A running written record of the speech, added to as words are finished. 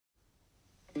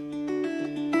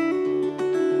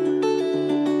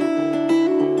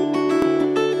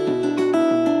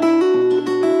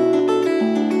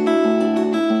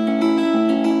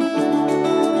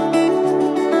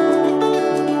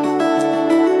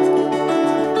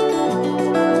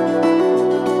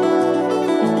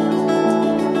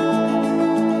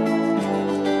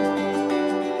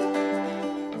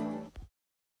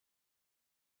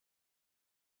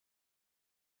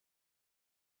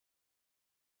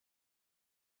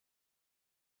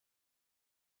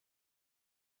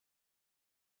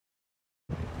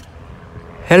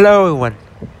Hello everyone,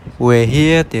 we're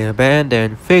here at the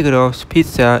abandoned Figaro's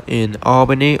Pizza in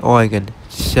Albany, Oregon.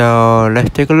 So let's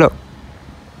take a look.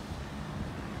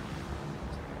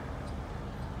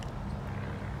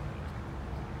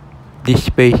 This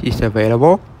space is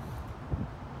available.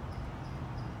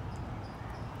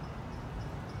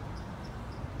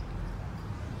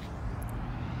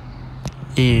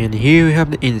 And here we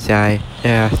have the inside.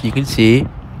 As you can see,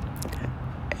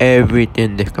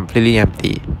 everything is completely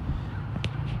empty.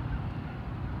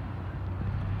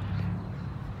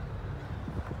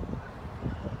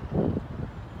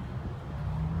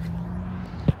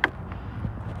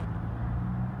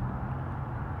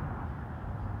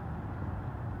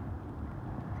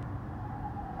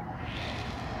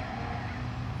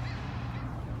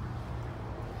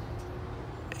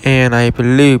 And I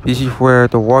believe this is where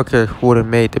the workers would have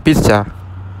made the pizza.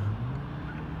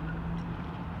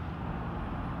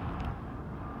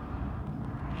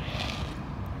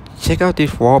 Check out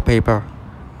this wallpaper.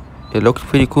 It looks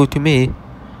pretty cool to me.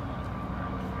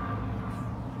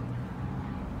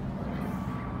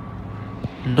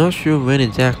 Not sure when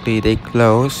exactly they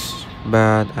closed,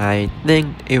 but I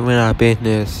think it went out of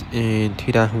business in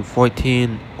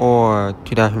 2014 or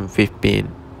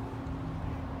 2015.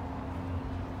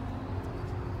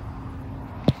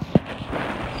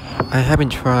 I haven't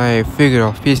tried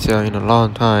Figaro pizza in a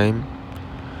long time.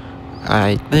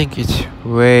 I think it's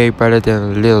way better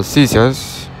than Little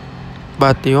Caesars.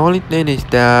 But the only thing is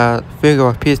that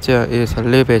Figaro pizza is a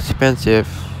little bit expensive.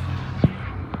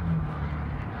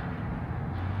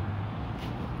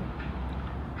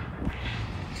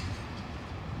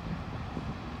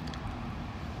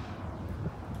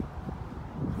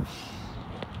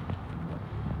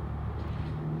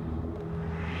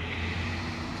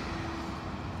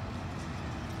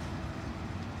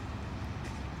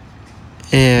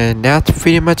 And that's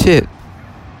pretty much it.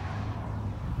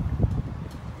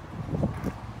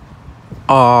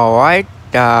 Alright,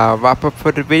 wrap up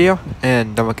for the video,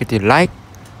 and don't forget to like,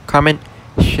 comment,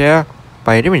 share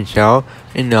by doing so,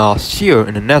 and I'll see you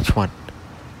in the next one.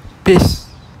 Peace.